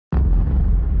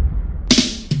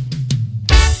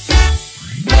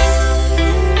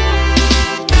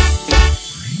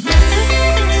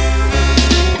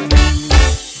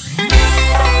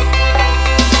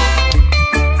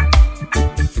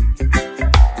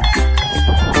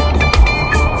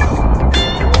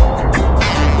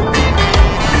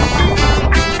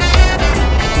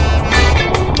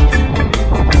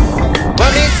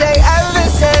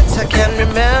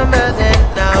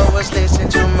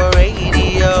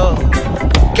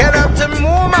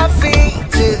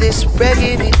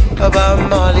Bob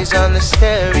Marley's on the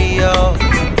stereo.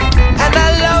 And I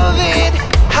love it,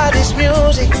 how this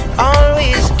music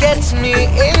always gets me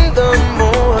in the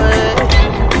mood.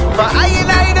 For I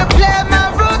to play my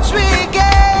roots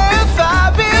reggae if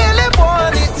I really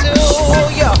wanted to.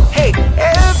 Yo, hey,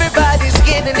 everybody's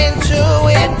getting into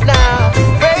it now.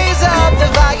 Raise up the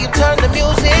volume, turn the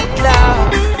music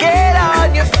loud. Get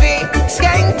on your feet,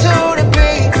 skank to the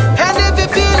beat. And if you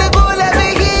feel it good, let me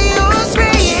hear you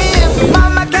scream.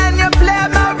 Mama, can you play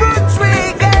my roots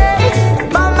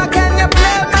reggae? Mama, can you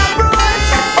play my roots?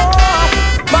 Oh,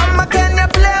 mama, can you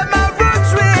play my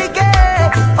roots reggae?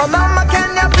 Oh, mama, can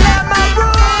you play my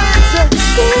roots?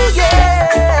 Ooh, yeah.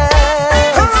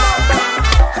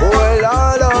 Oh,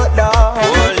 Lord, Lord, Lord.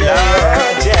 Oh,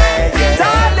 Lord, yeah, yeah.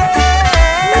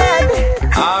 Darling.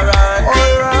 All right.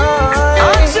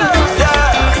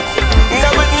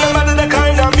 No matter the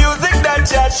kind of music that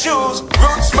you choose,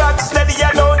 roots rock steady,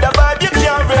 I know the vibe you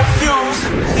can't refuse.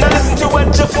 Now listen to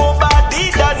what your full body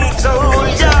done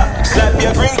told ya. Slap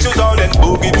your green shoes on and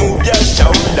boogie move your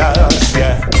shoulders,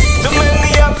 yeah. Too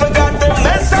many have forgot the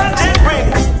message it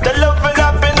brings. The love and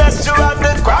happiness throughout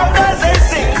the crowd as they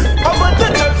sing. How about the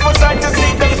dreadful sight to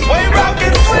see them sway, rock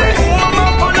and swing. Mama,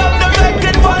 pull up the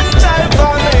record one time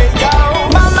for me, yo.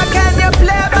 Mama, can you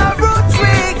play my roots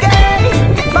reggae?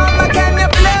 Mama, can you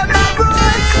play my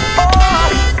roots? Oh,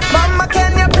 mama,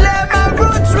 can you play my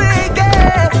roots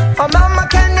reggae? Oh, mama,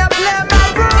 can you play my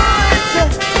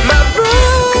roots? My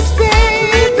roots,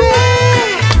 baby.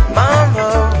 Mama,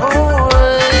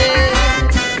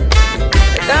 roots.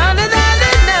 Na na na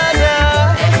na na na.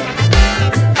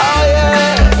 Oh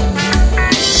yeah.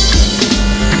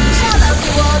 Shout out to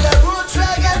all the roots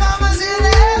reggae mamas in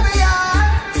the area.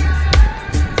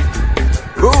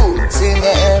 Roots in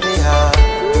the area.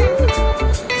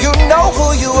 You know who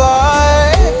you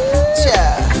are.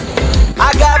 Yeah. I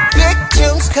got big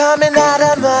tunes coming out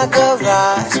of my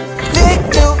garage. Big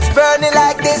tunes burning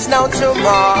like there's no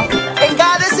tomorrow. Ain't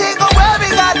got a single worry,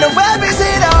 got no worries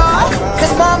at all.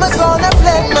 Cause mama's gonna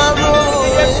play my